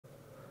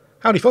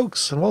Howdy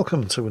folks, and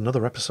welcome to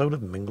another episode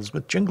of Mingles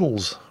with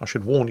Jingles. I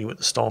should warn you at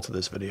the start of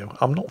this video,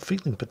 I'm not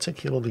feeling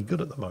particularly good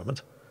at the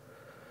moment.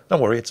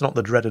 Don't worry, it's not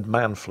the dreaded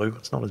man flu,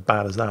 it's not as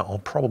bad as that, I'll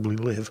probably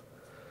live.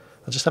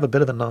 I just have a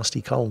bit of a nasty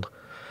cold,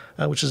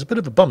 which is a bit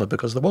of a bummer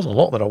because there wasn't a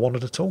lot that I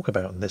wanted to talk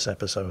about in this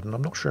episode, and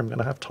I'm not sure I'm going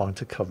to have time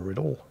to cover it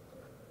all.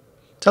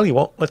 Tell you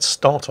what, let's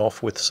start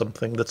off with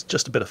something that's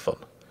just a bit of fun.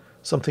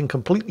 Something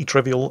completely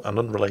trivial and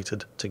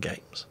unrelated to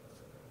games.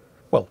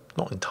 Well,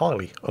 not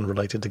entirely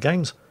unrelated to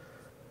games.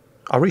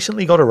 I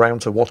recently got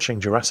around to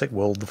watching Jurassic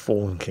World: The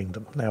Fallen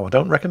Kingdom. Now, I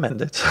don't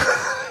recommend it.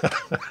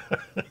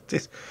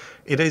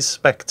 It is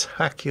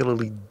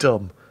spectacularly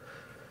dumb,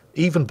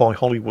 even by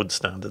Hollywood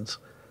standards.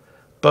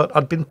 But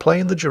I'd been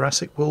playing the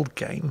Jurassic World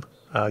game.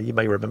 You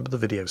may remember the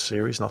video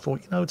series, and I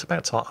thought, it's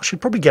about time. I should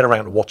probably get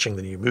around to watching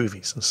the new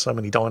movie, since so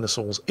many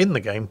dinosaurs in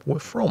the game were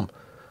from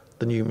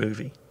the new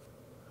movie.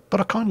 But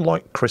I kind of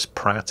like Chris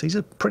Pratt. He's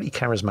a pretty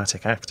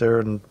charismatic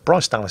actor, and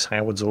Bryce Dallas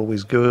Howard's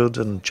always good,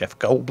 and Jeff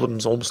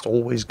Goldblum's almost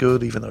always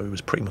good, even though he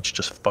was pretty much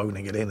just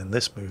phoning it in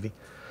this movie.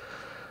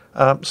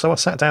 So I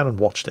sat down and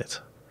watched it.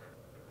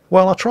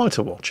 Well, I tried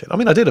to watch it. I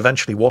mean, I did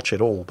eventually watch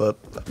it all, but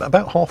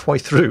about halfway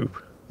through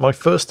my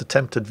first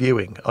attempt at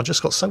viewing, I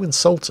just got so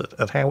insulted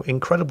at how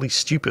incredibly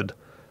stupid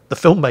the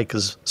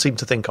filmmakers seem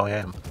to think I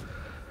am.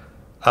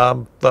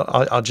 That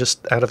I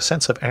just, out of a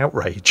sense of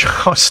outrage,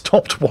 I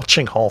stopped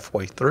watching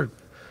halfway through.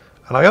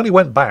 And I only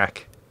went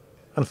back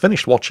and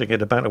finished watching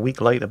it about a week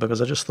later because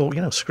I just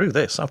thought, screw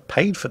this. I've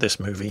paid for this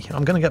movie.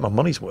 I'm going to get my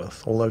money's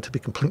worth. Although, to be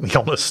completely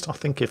honest, I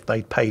think if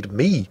they'd paid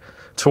me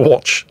to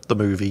watch the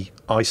movie,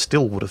 I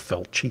still would have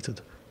felt cheated.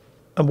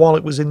 And while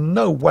it was in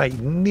no way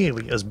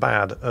nearly as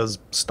bad as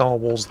Star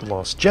Wars: The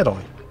Last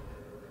Jedi,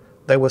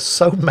 there were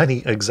so many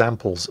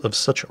examples of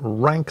such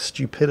rank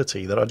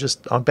stupidity that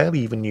I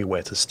barely even knew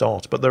where to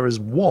start. But there is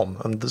one,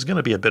 and there's going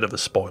to be a bit of a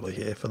spoiler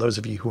here for those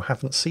of you who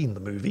haven't seen the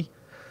movie.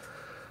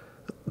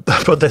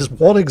 But there's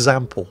one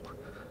example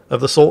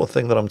of the sort of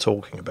thing that I'm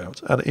talking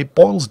about, and it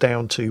boils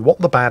down to what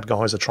the bad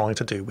guys are trying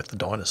to do with the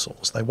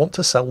dinosaurs. They want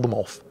to sell them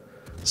off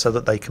so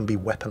that they can be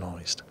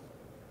weaponized.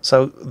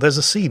 So there's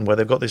a scene where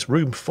they've got this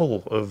room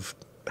full of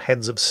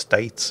heads of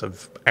states,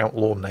 of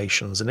outlaw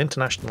nations, and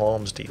international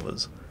arms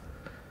dealers,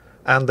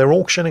 and they're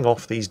auctioning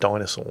off these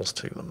dinosaurs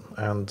to them.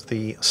 And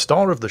the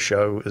star of the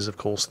show is, of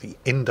course, the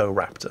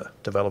Indoraptor,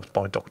 developed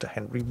by Dr.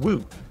 Henry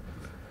Wu.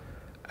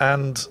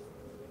 And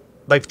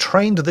they've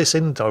trained this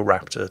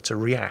Indoraptor to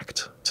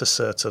react to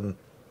certain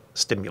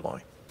stimuli.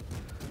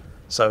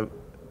 So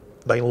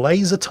they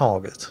laser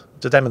target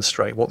to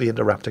demonstrate what the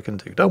Indoraptor can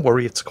do. Don't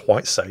worry, it's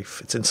quite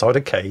safe. It's inside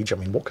a cage. I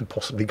mean, what could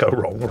possibly go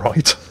wrong,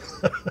 right?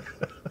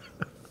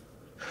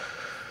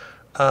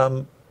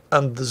 And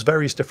there's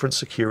various different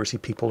security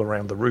people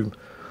around the room,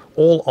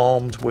 all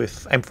armed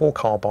with M4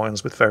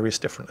 carbines with various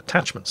different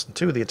attachments. And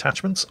two of the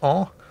attachments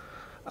are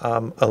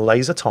a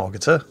laser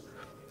targeter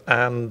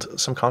and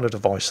some kind of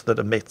device that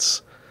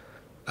emits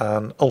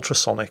an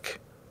ultrasonic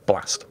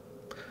blast.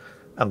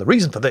 And the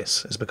reason for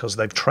this is because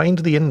they've trained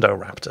the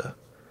Indoraptor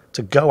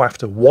to go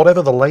after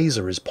whatever the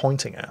laser is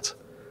pointing at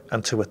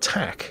and to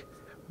attack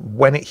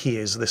when it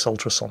hears this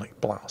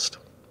ultrasonic blast.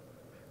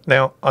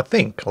 Now, I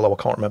think, although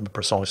I can't remember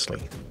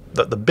precisely,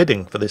 that the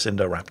bidding for this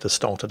Indoraptor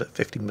started at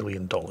 $50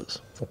 million,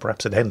 or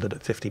perhaps it ended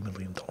at $50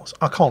 million.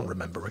 I can't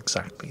remember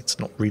exactly, it's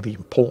not really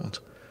important.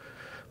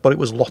 But it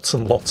was lots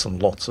and lots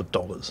and lots of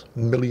dollars.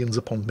 Millions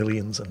upon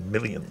millions and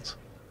millions.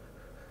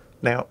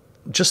 Now,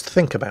 just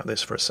think about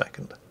this for a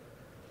second.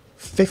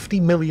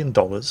 $50 million,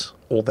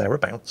 or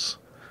thereabouts,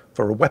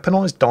 for a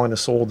weaponized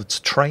dinosaur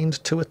that's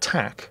trained to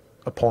attack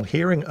upon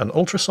hearing an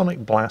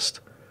ultrasonic blast,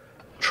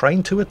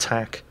 trained to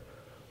attack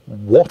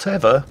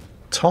whatever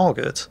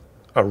target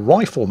a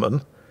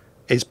rifleman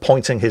is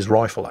pointing his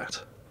rifle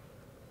at.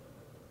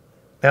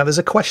 Now, there's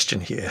a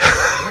question here.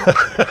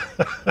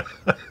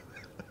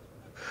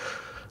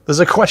 There's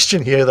a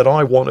question here that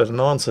I wanted an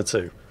answer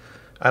to,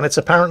 and it's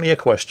apparently a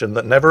question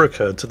that never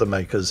occurred to the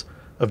makers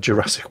of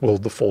Jurassic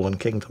World: The Fallen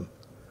Kingdom.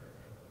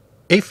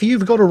 If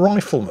you've got a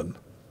rifleman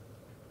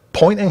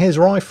pointing his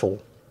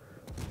rifle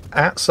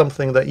at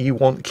something that you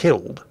want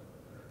killed,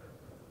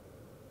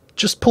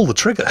 just pull the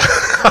trigger.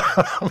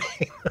 I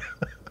mean,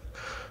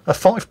 a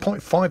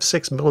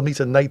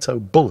 5.56mm NATO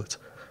bullet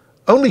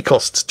only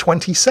costs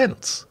 20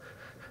 cents.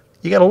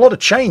 You get a lot of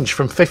change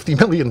from $50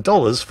 million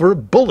for a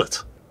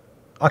bullet.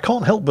 I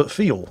can't help but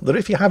feel that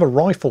if you have a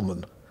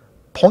rifleman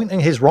pointing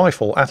his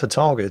rifle at a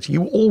target,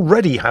 you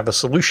already have a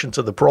solution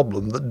to the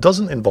problem that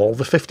doesn't involve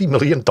a $50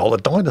 million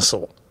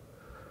dinosaur.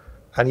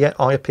 And yet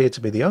I appear to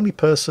be the only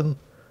person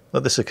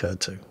that this occurred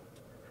to.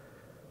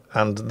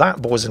 And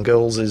that, boys and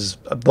girls, is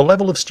the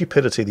level of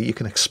stupidity that you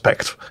can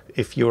expect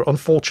if you're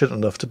unfortunate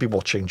enough to be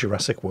watching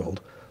Jurassic World: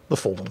 The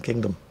Fallen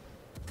Kingdom.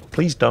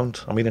 Please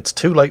don't. I mean, it's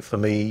too late for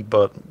me,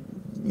 but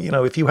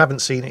if you haven't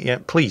seen it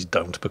yet, please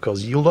don't,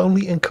 because you'll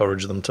only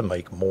encourage them to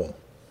make more.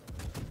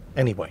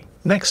 Anyway,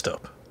 next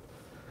up,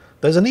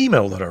 there's an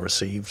email that I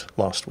received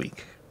last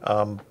week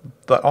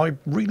that I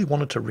really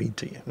wanted to read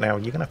to you. Now,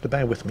 you're going to have to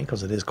bear with me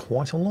because it is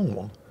quite a long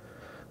one.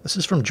 This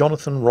is from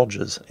Jonathan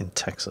Rogers in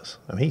Texas,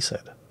 and he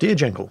said, "Dear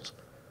Jingles,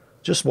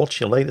 just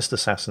watched your latest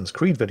Assassin's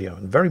Creed video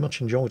and very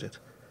much enjoyed it.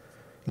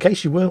 In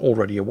case you weren't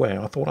already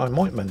aware, I thought I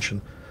might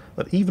mention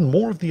that even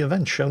more of the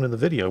events shown in the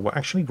video were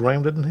actually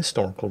grounded in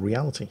historical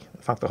reality.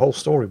 In fact, the whole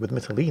story with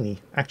Mytilene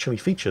actually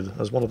featured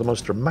as one of the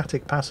most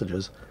dramatic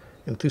passages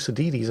in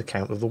Thucydides'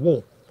 account of the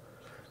war.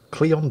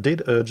 Cleon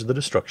did urge the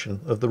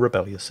destruction of the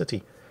rebellious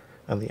city,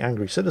 and the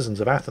angry citizens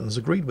of Athens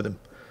agreed with him.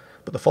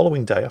 But the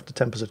following day, after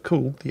tempers had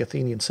cooled, the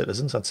Athenian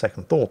citizens had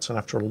second thoughts, and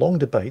after a long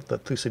debate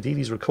that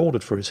Thucydides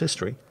recorded for his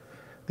history,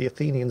 the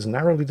Athenians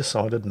narrowly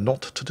decided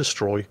not to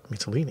destroy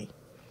Mytilene.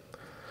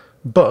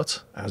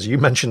 But, as you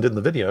mentioned in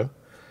the video,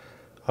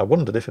 I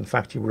wondered if in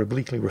fact you were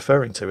obliquely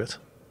referring to it.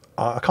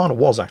 I kind of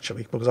was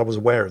actually, because I was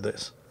aware of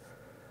this.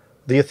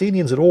 The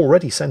Athenians had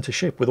already sent a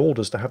ship with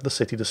orders to have the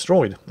city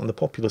destroyed, and the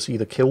populace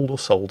either killed or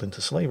sold into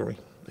slavery.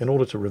 In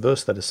order to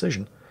reverse their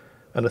decision,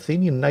 an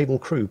Athenian naval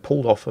crew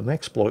pulled off an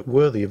exploit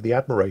worthy of the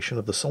admiration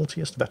of the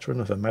saltiest veteran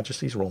of Her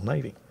Majesty's Royal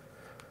Navy.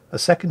 A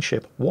second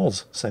ship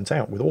was sent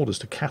out with orders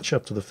to catch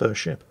up to the first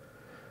ship,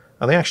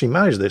 and they actually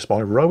managed this by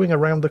rowing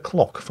around the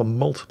clock for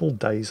multiple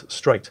days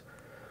straight,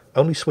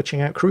 only switching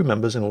out crew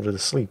members in order to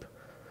sleep.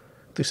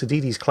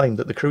 Thucydides claimed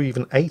that the crew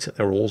even ate at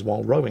their oars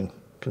while rowing,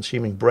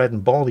 consuming bread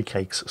and barley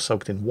cakes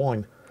soaked in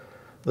wine.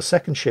 The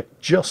second ship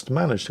just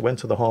managed to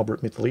enter the harbour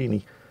at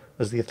Mytilene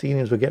as the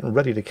Athenians were getting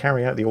ready to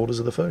carry out the orders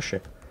of the first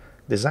ship.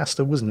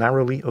 Disaster was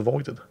narrowly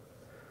avoided.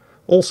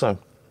 Also,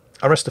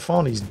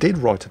 Aristophanes did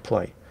write a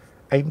play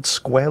aimed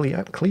squarely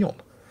at Cleon,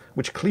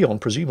 which Cleon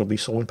presumably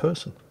saw in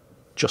person,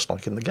 just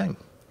like in the game.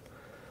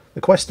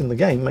 The quest in the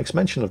game makes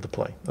mention of the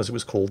play, as it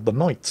was called The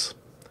Knights.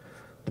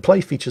 The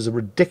play features a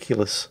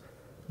ridiculous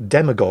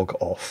demagogue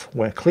off,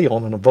 where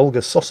Cleon and a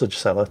vulgar sausage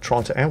seller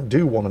try to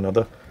outdo one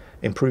another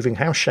in proving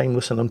how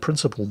shameless and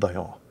unprincipled they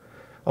are.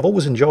 I've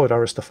always enjoyed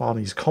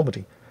Aristophanes'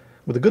 comedy.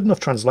 With a good enough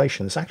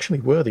translation, it's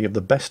actually worthy of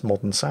the best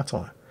modern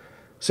satire.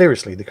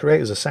 Seriously, the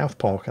creators of South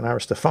Park and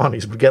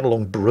Aristophanes would get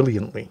along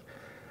brilliantly.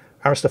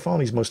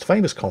 Aristophanes' most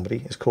famous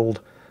comedy is called,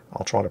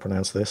 I'll try to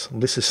pronounce this,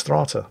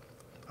 Lysistrata,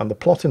 and the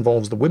plot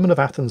involves the women of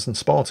Athens and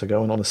Sparta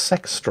going on a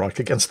sex strike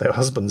against their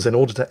husbands in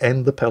order to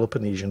end the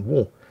Peloponnesian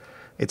War.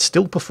 It's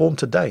still performed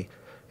today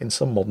in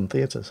some modern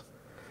theatres.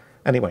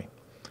 Anyway,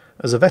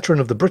 as a veteran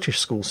of the British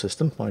school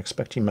system, I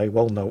expect you may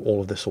well know all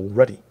of this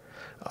already.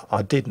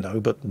 I did know,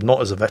 but not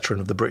as a veteran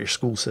of the British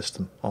school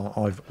system.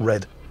 I've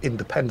read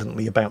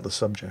independently about the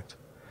subject.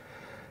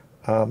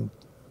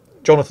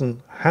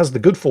 Jonathan has the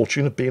good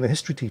fortune of being a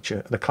history teacher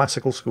at a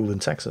classical school in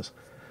Texas,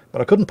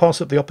 but I couldn't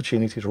pass up the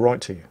opportunity to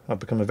write to you. I've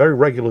become a very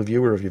regular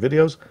viewer of your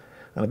videos,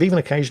 and I've even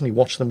occasionally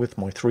watched them with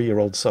my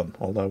 3-year-old son,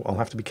 although I'll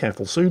have to be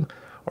careful soon,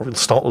 or he'll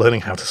start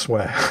learning how to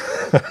swear.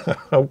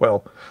 Oh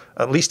well,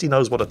 at least he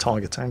knows what a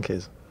tiger tank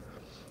is.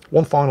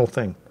 One final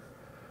thing.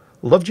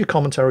 Loved your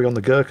commentary on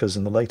the Ghurkas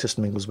in the latest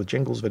Mingles with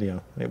Jingles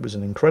video. It was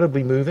an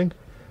incredibly moving,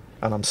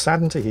 and I'm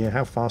saddened to hear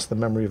how fast the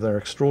memory of their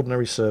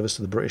extraordinary service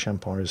to the British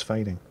Empire is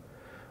fading.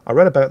 I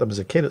read about them as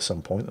a kid at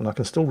some point, and I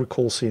can still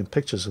recall seeing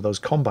pictures of those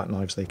combat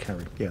knives they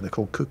carried. Yeah, they're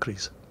called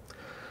kukris.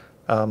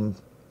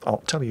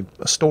 I'll tell you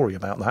a story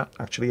about that,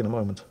 actually, in a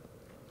moment.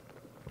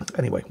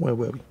 Anyway, where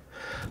were we?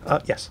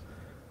 Yes.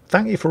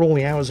 Thank you for all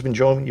the hours of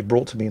enjoyment you've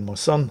brought to me and my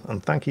son,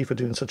 and thank you for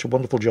doing such a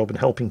wonderful job in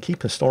helping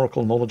keep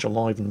historical knowledge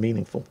alive and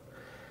meaningful.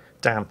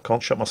 Damn,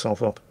 can't shut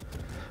myself up.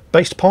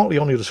 Based partly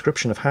on your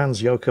description of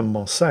Hans Joachim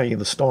Marseille,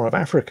 the Star of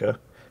Africa,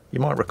 you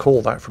might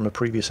recall that from a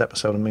previous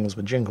episode of Mingles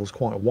with Jingles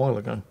quite a while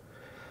ago.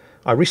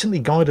 I recently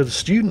guided a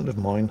student of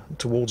mine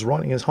towards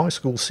writing his high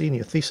school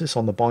senior thesis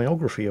on the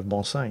biography of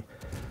Marseille.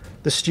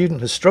 This student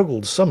has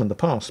struggled some in the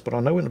past, but I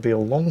know him to be a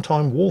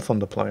long-time War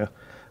Thunder player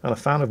and a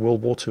fan of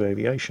World War II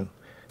aviation.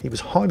 He was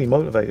highly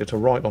motivated to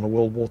write on a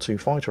World War II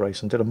fighter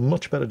race and did a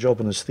much better job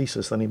in his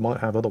thesis than he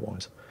might have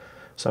otherwise.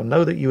 So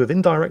know that you have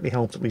indirectly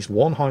helped at least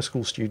one high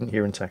school student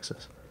here in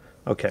Texas.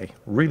 Okay,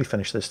 really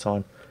finished this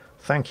time.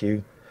 Thank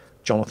you,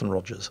 Jonathan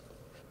Rogers.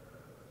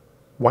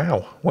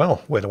 Wow,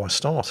 well, where do I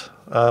start?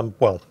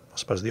 Well, I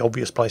suppose the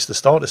obvious place to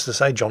start is to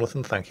say,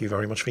 Jonathan, thank you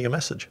very much for your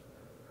message.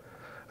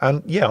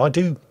 And yeah, I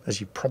do, as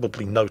you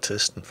probably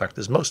noticed, in fact,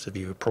 as most of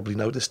you have probably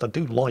noticed, I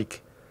do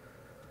like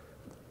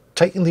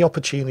taking the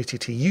opportunity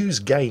to use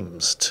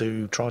games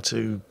to try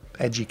to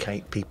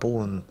educate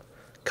people and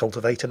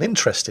cultivate an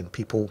interest in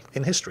people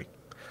in history,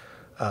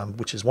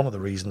 which is one of the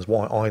reasons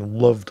why I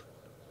loved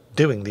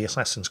doing the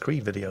Assassin's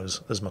Creed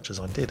videos as much as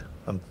I did,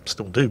 and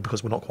still do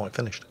because we're not quite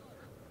finished.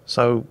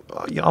 So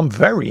I'm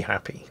very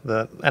happy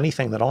that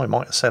anything that I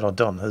might have said or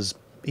done has,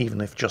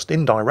 even if just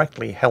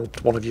indirectly,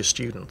 helped one of your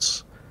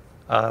students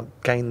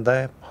gain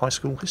their high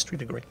school history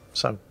degree.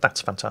 So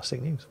that's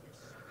fantastic news.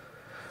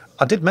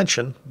 I did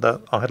mention that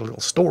I had a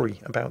little story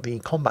about the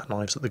combat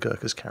knives that the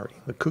Ghurkas carry,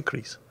 the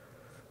kukris.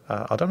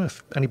 I don't know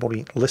if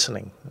anybody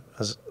listening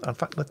has... In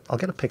fact, I'll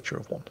get a picture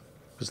of one,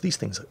 because these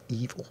things are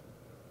evil.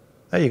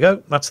 There you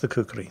go, that's the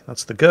kukri.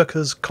 That's the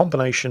Ghurkas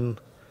combination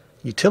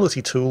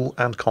utility tool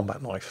and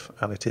combat knife,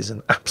 and it is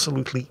an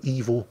absolutely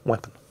evil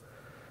weapon.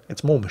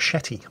 It's more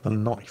machete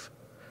than knife.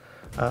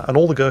 And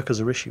all the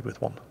Ghurkas are issued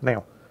with one.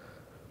 Now,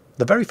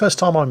 The very first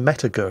time I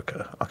met a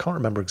Ghurka, I can't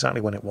remember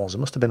exactly when it was, it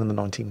must have been in the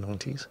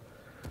 1990s.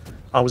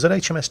 I was at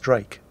HMS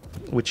Drake,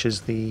 which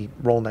is the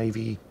Royal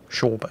Navy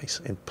shore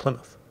base in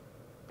Plymouth.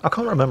 I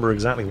can't remember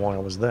exactly why I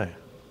was there.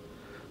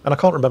 And I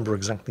can't remember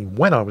exactly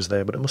when I was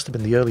there, but it must have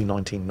been the early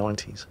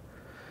 1990s.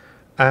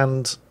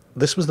 And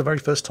this was the very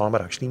first time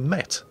I'd actually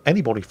met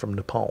anybody from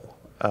Nepal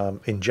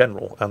in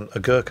general, and a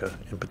Ghurka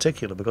in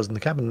particular, because in the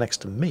cabin next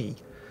to me,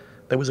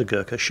 there was a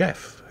Ghurka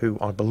chef who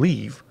I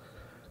believe,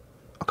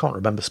 I can't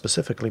remember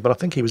specifically, but I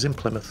think he was in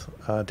Plymouth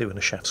doing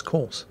a chef's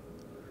course.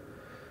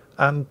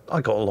 And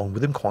I got along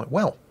with him quite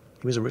well.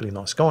 He was a really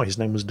nice guy. His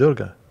name was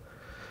Durga.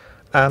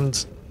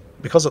 And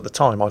because at the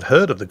time I'd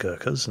heard of the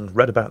Ghurkas and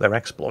read about their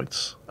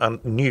exploits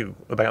and knew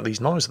about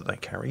these knives that they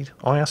carried,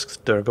 I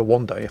asked Durga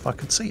one day if I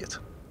could see it.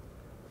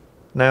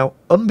 Now,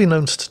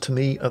 unbeknownst to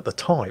me at the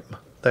time,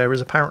 there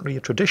is apparently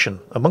a tradition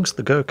amongst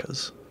the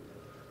Ghurkas.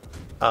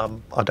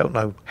 I don't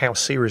know how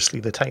seriously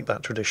they take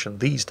that tradition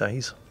these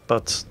days,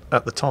 but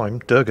at the time,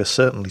 Durga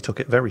certainly took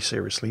it very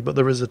seriously. But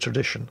there is a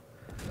tradition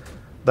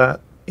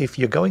that if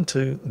you're going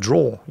to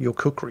draw your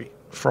kukri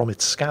from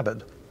its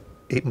scabbard,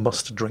 it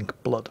must drink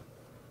blood.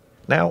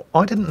 Now,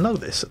 I didn't know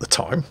this at the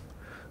time,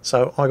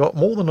 so I got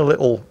more than a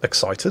little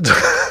excited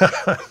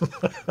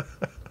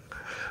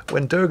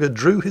when Durga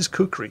drew his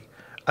kukri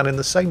and in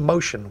the same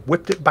motion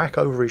whipped it back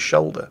over his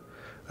shoulder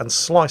and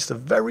sliced a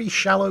very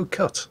shallow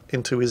cut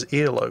into his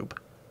earlobe,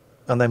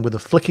 and then with a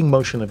flicking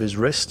motion of his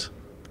wrist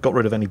got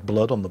rid of any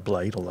blood on the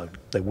blade, although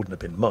there wouldn't have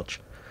been much,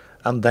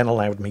 and then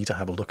allowed me to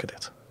have a look at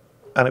it.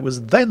 And it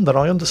was then that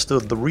I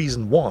understood the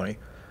reason why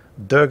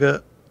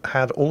Durga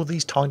had all of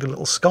these tiny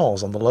little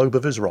scars on the lobe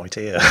of his right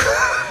ear.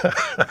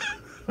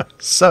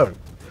 So,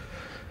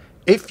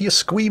 if you're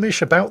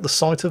squeamish about the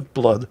sight of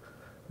blood,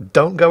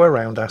 don't go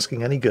around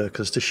asking any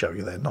Ghurkas to show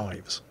you their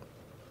knives.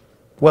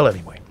 Well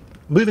anyway,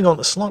 moving on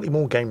to slightly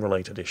more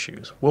game-related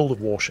issues. World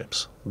of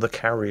Warships, the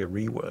carrier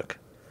rework.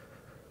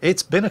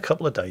 It's been a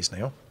couple of days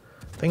now.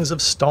 Things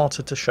have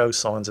started to show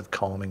signs of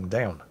calming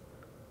down.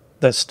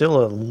 There's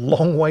still a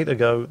long way to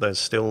go. There's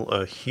still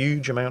a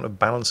huge amount of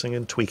balancing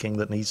and tweaking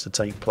that needs to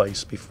take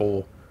place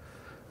before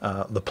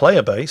the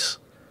player base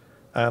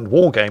and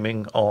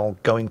wargaming are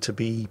going to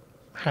be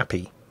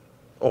happy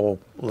or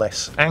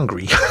less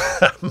angry.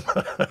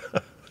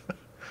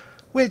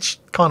 Which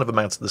kind of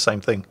amounts to the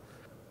same thing.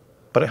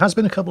 But it has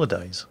been a couple of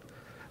days,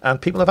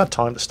 and people have had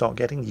time to start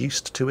getting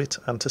used to it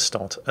and to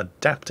start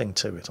adapting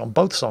to it on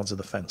both sides of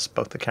the fence,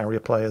 both the carrier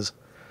players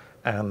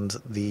and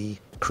the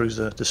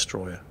cruiser,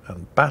 destroyer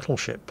and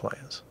battleship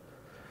players.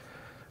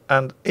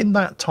 And in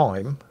that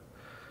time,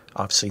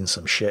 I've seen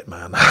some shit,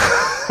 man.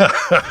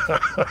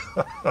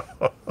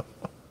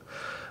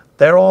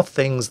 There are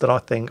things that I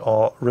think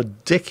are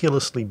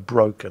ridiculously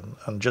broken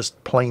and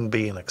just plain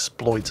being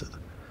exploited.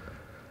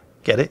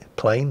 Get it?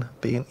 Plain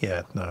being...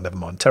 yeah, no, never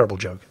mind. Terrible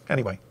joke.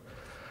 Anyway.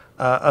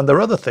 And there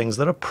are other things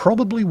that are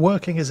probably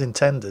working as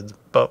intended,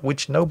 but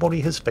which nobody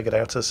has figured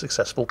out a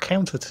successful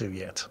counter to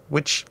yet.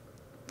 Which,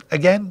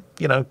 again,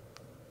 you know,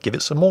 give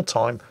it some more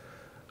time.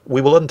 We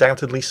will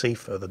undoubtedly see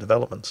further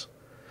developments.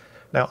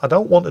 Now, I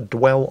don't want to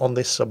dwell on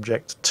this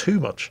subject too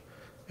much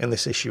in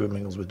this issue of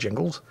Mingles with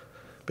Jingles,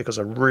 because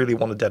I really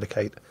want to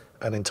dedicate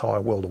an entire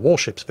World of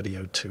Warships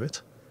video to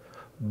it.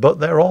 But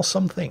there are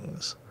some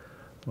things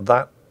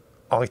that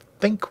I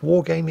think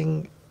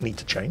wargaming need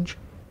to change,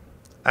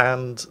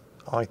 and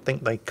I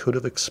think they could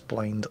have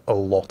explained a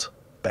lot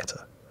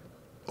better,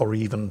 or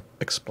even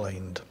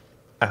explained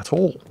at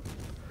all,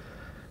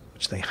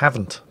 which they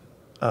haven't.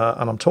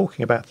 And I'm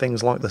talking about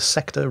things like the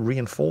sector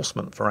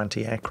reinforcement for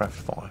anti-aircraft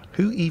fire.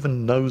 Who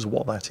even knows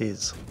what that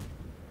is?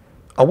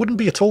 I wouldn't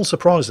be at all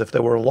surprised if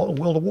there were a lot of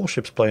World of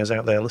Warships players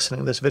out there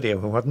listening to this video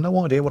who have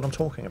no idea what I'm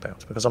talking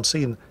about, because I'm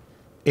seeing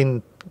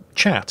in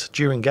chat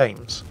during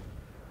games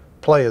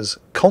players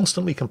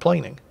constantly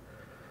complaining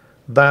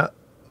that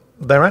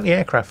their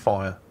anti-aircraft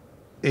fire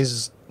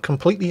is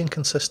completely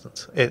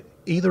inconsistent. It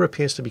either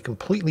appears to be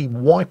completely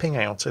wiping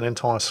out an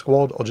entire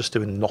squad or just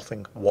doing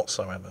nothing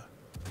whatsoever.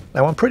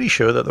 Now, I'm pretty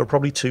sure that there are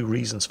probably two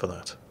reasons for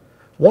that.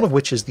 One of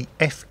which is the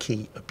F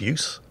key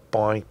abuse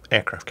by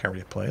aircraft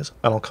carrier players,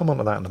 and I'll come on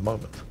to that in a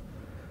moment.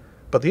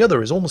 But the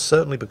other is almost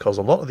certainly because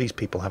a lot of these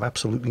people have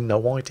absolutely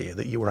no idea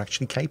that you are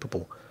actually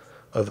capable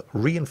of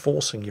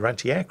reinforcing your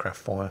anti-aircraft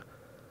fire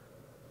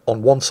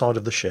on one side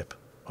of the ship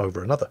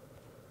over another.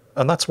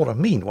 And that's what I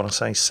mean when I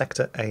say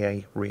sector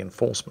AA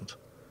reinforcement.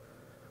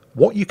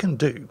 What you can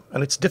do,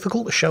 and it's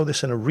difficult to show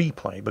this in a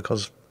replay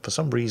because for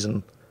some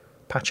reason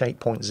patch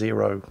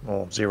 8.0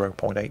 or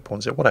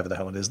 0.8.0, whatever the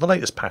hell it is, the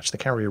latest patch, the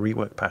carrier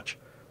rework patch,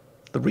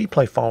 the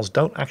replay files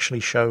don't actually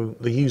show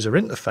the user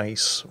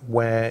interface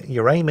where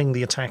you're aiming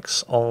the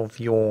attacks of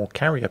your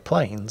carrier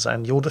planes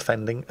and you're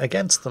defending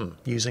against them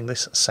using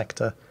this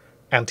sector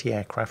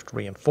anti-aircraft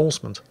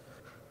reinforcement.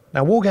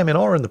 Now, Wargaming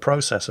are in the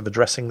process of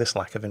addressing this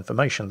lack of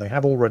information. They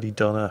have already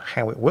done a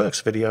How It Works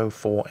video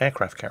for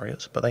aircraft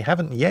carriers, but they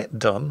haven't yet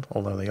done,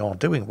 although they are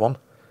doing one,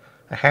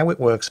 a How It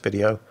Works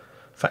video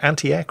for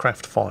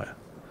anti-aircraft fire.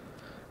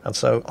 And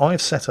so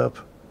I've set up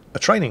a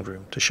training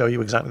room to show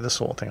you exactly the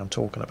sort of thing I'm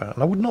talking about.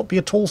 And I would not be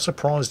at all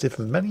surprised if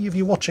many of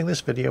you watching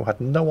this video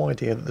had no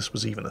idea that this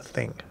was even a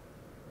thing.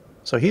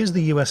 So here's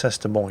the USS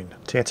Des Moines,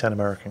 Tier 10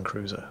 American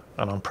cruiser,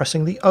 and I'm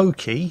pressing the O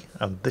key,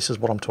 and this is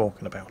what I'm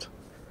talking about.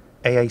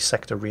 AA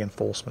sector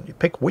reinforcement. You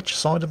pick which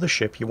side of the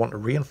ship you want to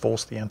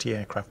reinforce the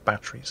anti-aircraft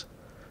batteries.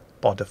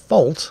 By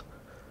default,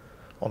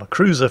 on a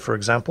cruiser, for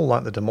example,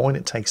 like the Des Moines,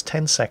 it takes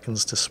 10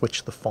 seconds to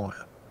switch the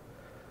fire.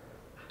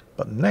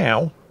 But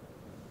now,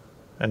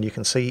 and you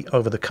can see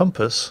over the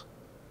compass,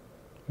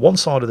 one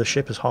side of the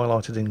ship is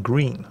highlighted in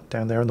green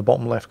down there in the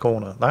bottom left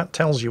corner. That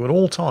tells you at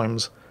all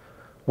times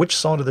which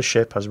side of the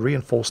ship has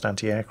reinforced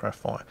anti-aircraft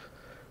fire.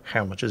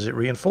 How much is it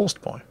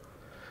reinforced by?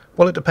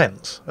 Well, it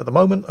depends. At the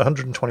moment,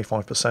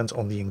 125%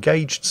 on the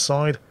engaged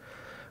side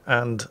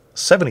and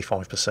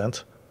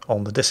 75%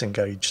 on the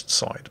disengaged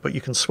side. But you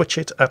can switch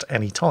it at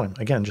any time,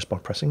 again, just by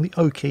pressing the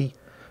O key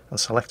and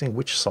selecting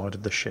which side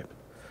of the ship.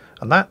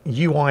 And that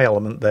UI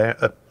element there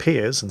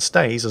appears and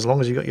stays as long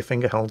as you've got your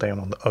finger held down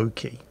on the O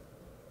key.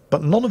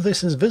 But none of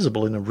this is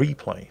visible in a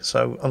replay,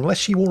 so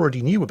unless you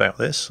already knew about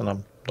this, and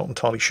I'm not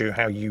entirely sure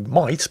how you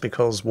might,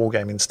 because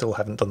Wargaming still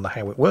haven't done the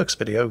How It Works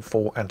video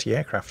for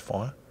anti-aircraft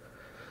fire,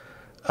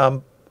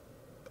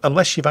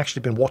 unless you've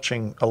actually been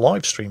watching a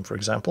live stream, for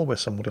example, where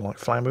somebody like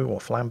Flamu or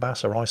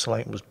Flambass or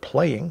Isolate was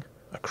playing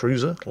a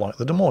cruiser like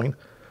the Des Moines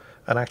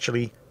and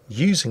actually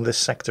using this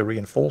sector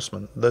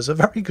reinforcement, there's a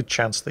very good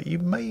chance that you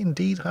may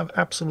indeed have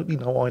absolutely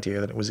no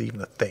idea that it was even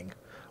a thing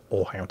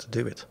or how to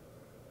do it.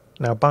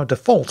 Now, by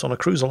default, on a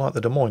cruiser like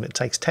the Des Moines, it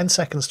takes 10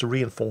 seconds to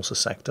reinforce a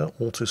sector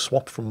or to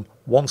swap from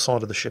one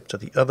side of the ship to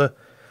the other,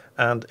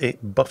 and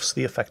it buffs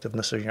the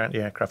effectiveness of your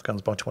anti-aircraft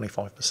guns by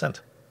 25%.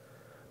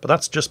 But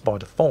that's just by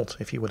default.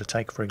 If you were to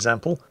take, for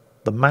example,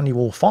 the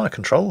manual fire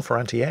control for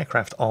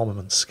anti-aircraft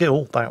armament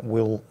skill, that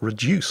will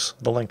reduce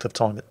the length of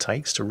time it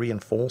takes to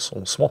reinforce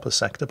or swap a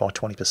sector by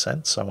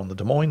 20%, so on the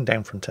Des Moines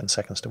down from 10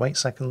 seconds to 8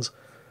 seconds,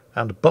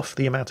 and buff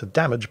the amount of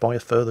damage by a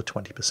further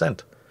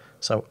 20%,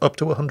 so up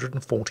to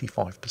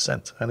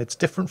 145%, and it's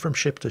different from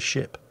ship to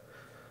ship.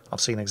 I've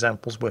seen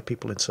examples where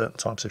people in certain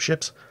types of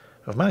ships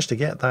have managed to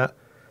get that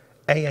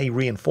AA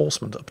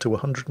reinforcement up to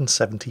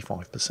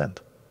 175%.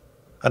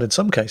 And in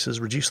some cases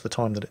reduce the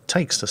time that it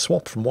takes to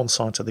swap from one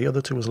side to the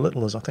other to as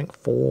little as, I think,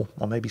 4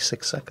 or maybe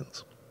 6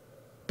 seconds.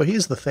 But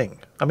here's the thing.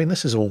 I mean,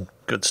 this is all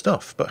good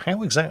stuff, but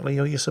how exactly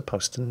are you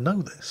supposed to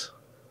know this?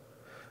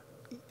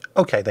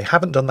 Okay, they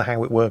haven't done the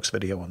How It Works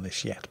video on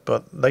this yet,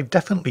 but they've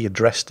definitely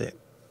addressed it,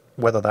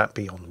 whether that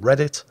be on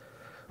Reddit,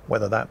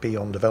 whether that be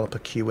on developer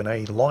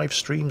Q&A live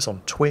streams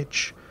on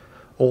Twitch,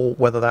 or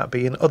whether that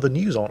be in other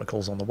news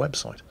articles on the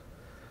website.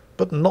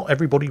 But not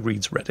everybody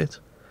reads Reddit.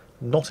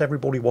 Not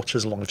everybody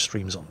watches live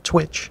streams on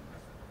Twitch,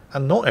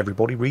 and not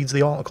everybody reads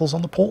the articles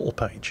on the portal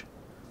page.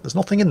 There's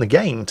nothing in the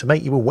game to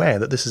make you aware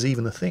that this is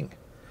even a thing.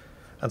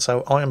 And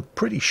so I am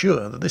pretty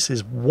sure that this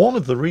is one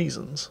of the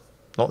reasons,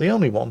 not the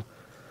only one,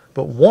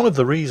 but one of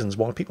the reasons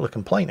why people are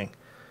complaining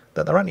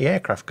that their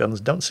anti-aircraft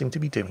guns don't seem to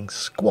be doing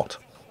squat.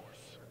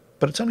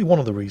 But it's only one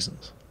of the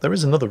reasons. There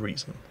is another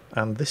reason,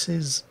 and this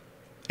is,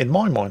 in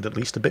my mind at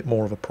least, a bit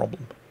more of a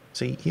problem.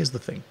 See, here's the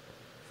thing.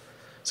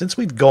 Since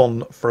we've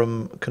gone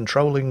from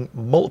controlling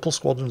multiple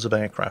squadrons of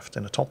aircraft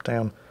in a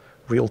top-down,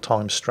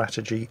 real-time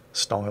strategy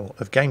style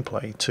of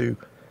gameplay to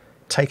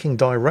taking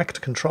direct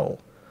control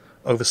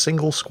over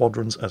single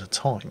squadrons at a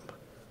time,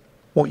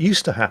 what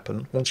used to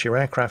happen once your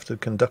aircraft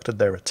had conducted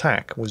their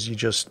attack was you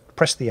just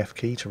pressed the F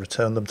key to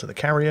return them to the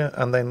carrier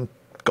and then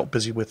got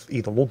busy with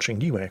either launching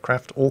new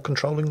aircraft or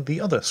controlling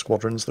the other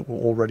squadrons that were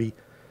already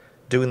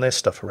doing their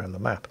stuff around the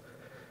map.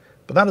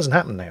 But that doesn't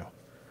happen now.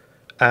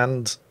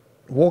 And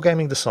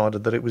Wargaming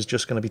decided that it was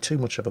just going to be too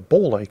much of a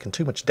ball ache and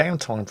too much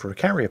downtime for a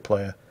carrier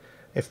player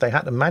if they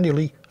had to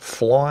manually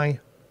fly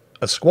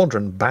a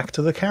squadron back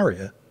to the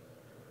carrier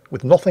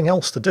with nothing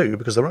else to do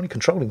because they're only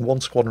controlling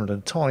one squadron at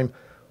a time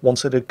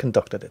once it had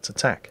conducted its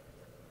attack.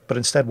 But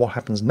instead what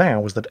happens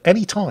now is that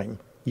any time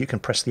you can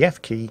press the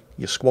F key,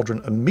 your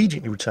squadron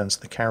immediately returns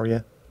to the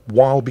carrier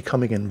while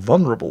becoming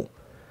invulnerable,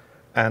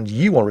 and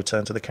you are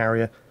returned to the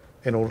carrier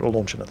in order to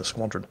launch another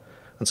squadron.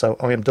 And so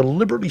I am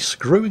deliberately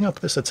screwing up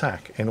this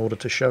attack in order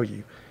to show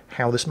you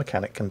how this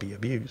mechanic can be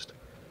abused.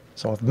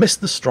 So I've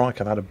missed the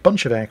strike, I've had a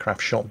bunch of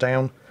aircraft shot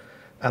down,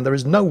 and there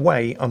is no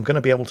way I'm going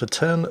to be able to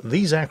turn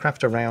these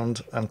aircraft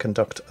around and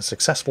conduct a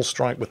successful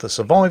strike with the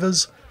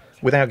survivors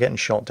without getting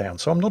shot down.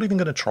 So I'm not even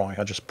going to try,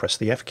 I just press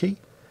the F key.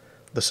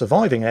 The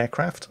surviving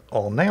aircraft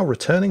are now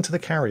returning to the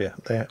carrier.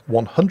 They're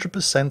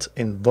 100%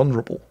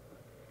 invulnerable.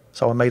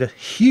 So I made a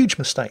huge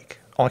mistake.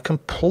 I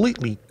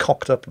completely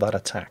cocked up that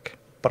attack.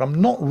 But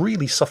I'm not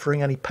really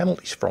suffering any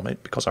penalties from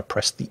it because I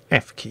pressed the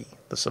F key.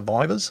 The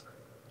survivors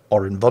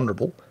are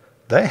invulnerable.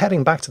 They're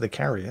heading back to the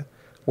carrier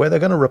where they're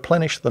going to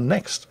replenish the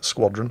next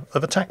squadron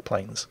of attack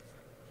planes.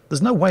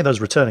 There's no way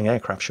those returning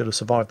aircraft should have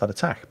survived that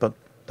attack, but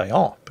they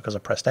are because I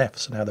pressed F,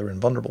 so now they're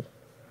invulnerable.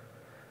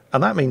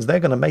 And that means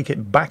they're going to make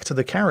it back to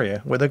the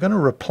carrier where they're going to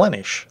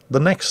replenish the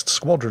next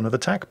squadron of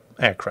attack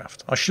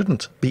aircraft. I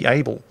shouldn't be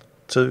able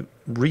to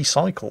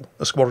recycle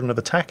a squadron of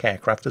attack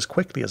aircraft as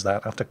quickly as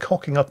that after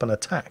cocking up an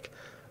attack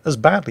as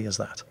badly as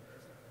that.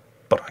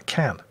 But I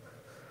can,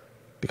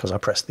 because I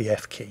pressed the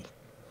F key.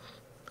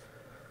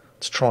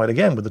 Let's try it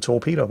again with the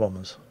torpedo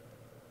bombers.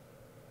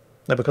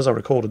 Now, because I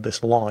recorded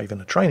this live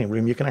in a training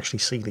room, you can actually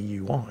see the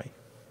UI.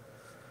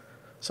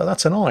 So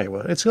that's an Iowa.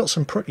 It's got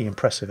some pretty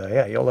impressive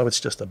AA, although it's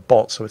just a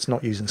bot, so it's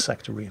not using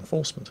sector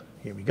reinforcement.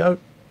 Here we go.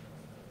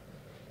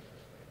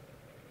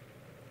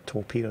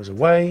 Torpedoes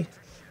away.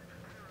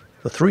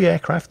 The 3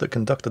 aircraft that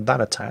conducted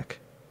that attack,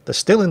 they're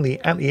still in the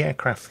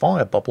anti-aircraft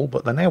fire bubble,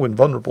 but they're now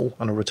invulnerable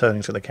and are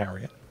returning to the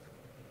carrier.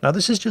 Now,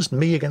 this is just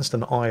me against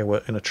an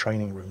Iowa in a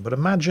training room, but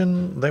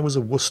imagine there was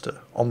a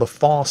Worcester on the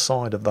far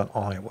side of that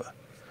Iowa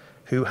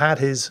who had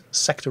his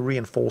sector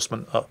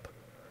reinforcement up.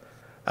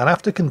 And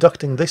after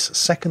conducting this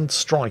second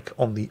strike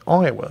on the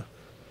Iowa,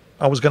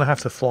 I was going to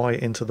have to fly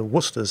into the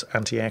Worcester's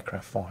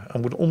anti-aircraft fire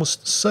and would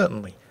almost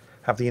certainly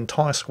have the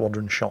entire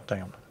squadron shot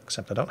down.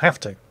 Except I don't have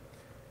to,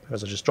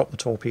 because I just dropped the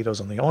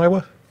torpedoes on the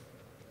Iowa.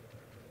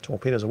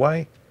 Torpedoes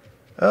away.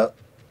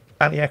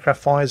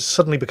 Anti-aircraft fire is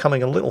suddenly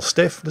becoming a little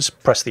stiff.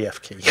 Just press the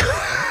F key.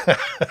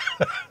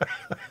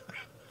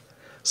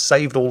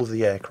 Saved all of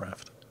the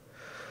aircraft.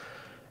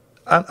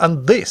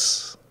 And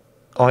this,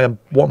 I am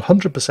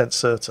 100%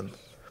 certain,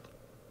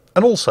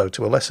 and also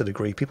to a lesser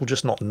degree, people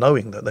just not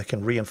knowing that they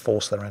can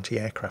reinforce their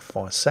anti-aircraft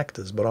fire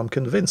sectors, but I'm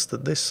convinced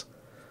that this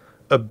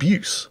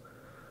abuse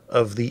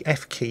of the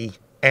F key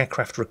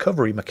aircraft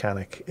recovery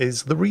mechanic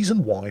is the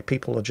reason why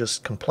people are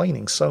just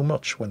complaining so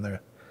much when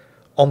they're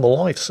on the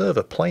live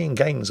server playing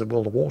games of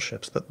World of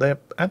Warships, that their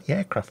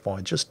anti-aircraft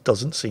fire just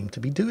doesn't seem to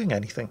be doing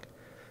anything.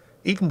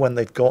 Even when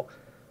they've got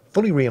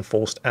fully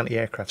reinforced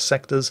anti-aircraft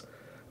sectors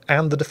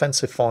and the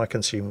defensive fire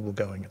consumable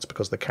going, it's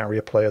because the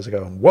carrier players are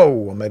going,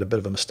 whoa, I made a bit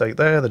of a mistake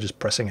there, they're just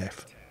pressing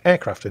F.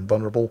 Aircraft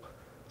invulnerable,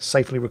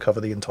 safely recover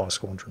the entire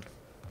squadron.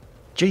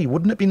 Gee,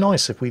 wouldn't it be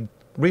nice if we'd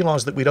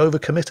realised that we'd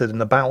overcommitted in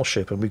the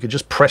battleship and we could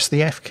just press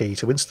the F key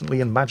to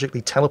instantly and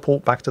magically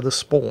teleport back to the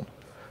spawn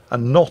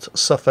and not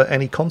suffer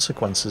any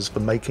consequences for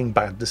making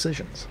bad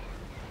decisions?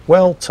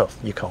 Well, tough,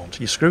 you can't.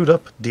 You screwed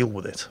up, deal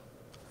with it.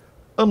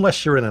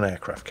 Unless you're in an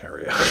aircraft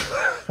carrier.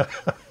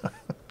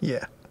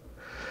 Yeah.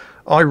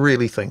 I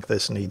really think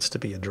this needs to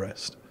be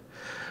addressed.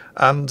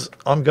 And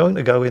I'm going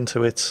to go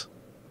into it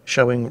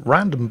showing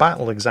random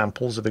battle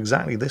examples of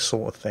exactly this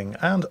sort of thing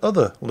and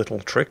other little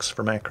tricks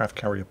from aircraft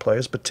carrier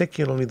players,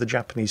 particularly the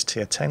Japanese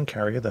Tier 10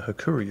 carrier, the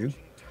Hakuryu.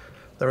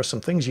 There are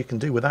some things you can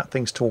do with that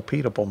thing's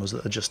torpedo bombers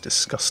that are just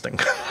disgusting.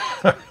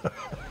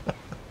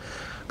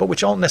 But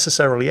which aren't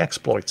necessarily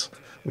exploits,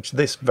 which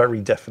this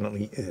very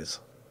definitely is.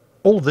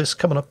 All of this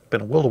coming up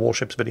in a World of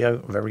Warships video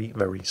very,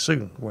 very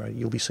soon, where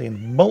you'll be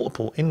seeing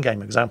multiple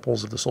in-game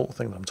examples of the sort of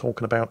thing that I'm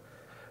talking about,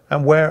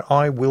 and where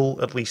I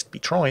will at least be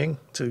trying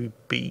to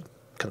be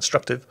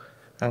constructive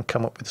and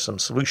come up with some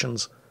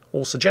solutions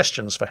or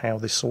suggestions for how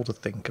this sort of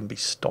thing can be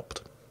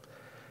stopped.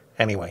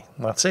 Anyway,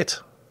 that's it.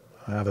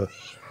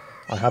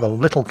 I have a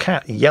little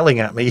cat yelling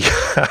at me.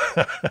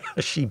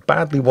 She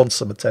badly wants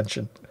some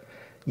attention.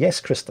 Yes,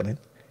 Crystalline.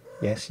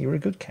 Yes, you're a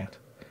good cat.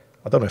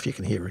 I don't know if you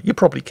can hear her. You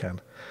probably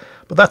can.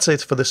 But that's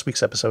it for this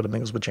week's episode of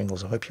Mingles with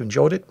Jingles. I hope you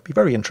enjoyed it. Be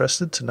very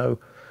interested to know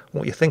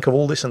what you think of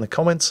all this in the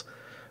comments.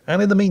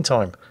 And in the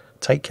meantime,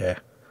 take care,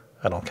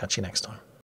 and I'll catch you next time.